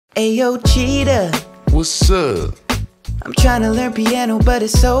Ayo, Cheetah, What's up? I'm trying to learn piano, but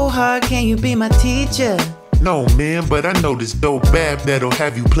it's so hard. Can you be my teacher? No, man, but I know this dope app that'll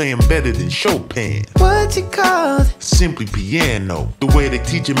have you playing better than Chopin. What's it called? Simply Piano. The way they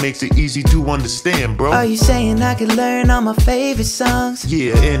teach it makes it easy to understand, bro. Are you saying I could learn all my favorite songs?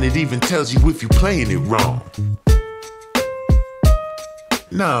 Yeah, and it even tells you if you're playing it wrong.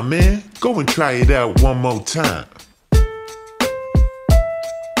 Nah, man, go and try it out one more time.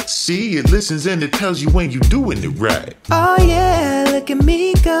 See, it listens and it tells you when you're doing it right. Oh yeah, look at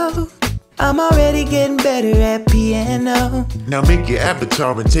me go. I'm already getting better at piano. Now make your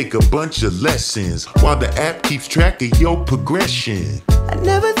avatar and take a bunch of lessons while the app keeps track of your progression. I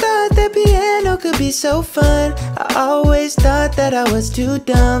never thought that piano could be so fun. I always thought that I was too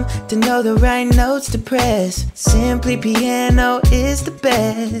dumb to know the right notes to press. Simply Piano is the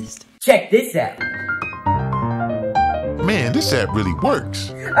best. Check this out. Man, this app really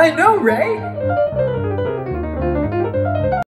works. I know, right?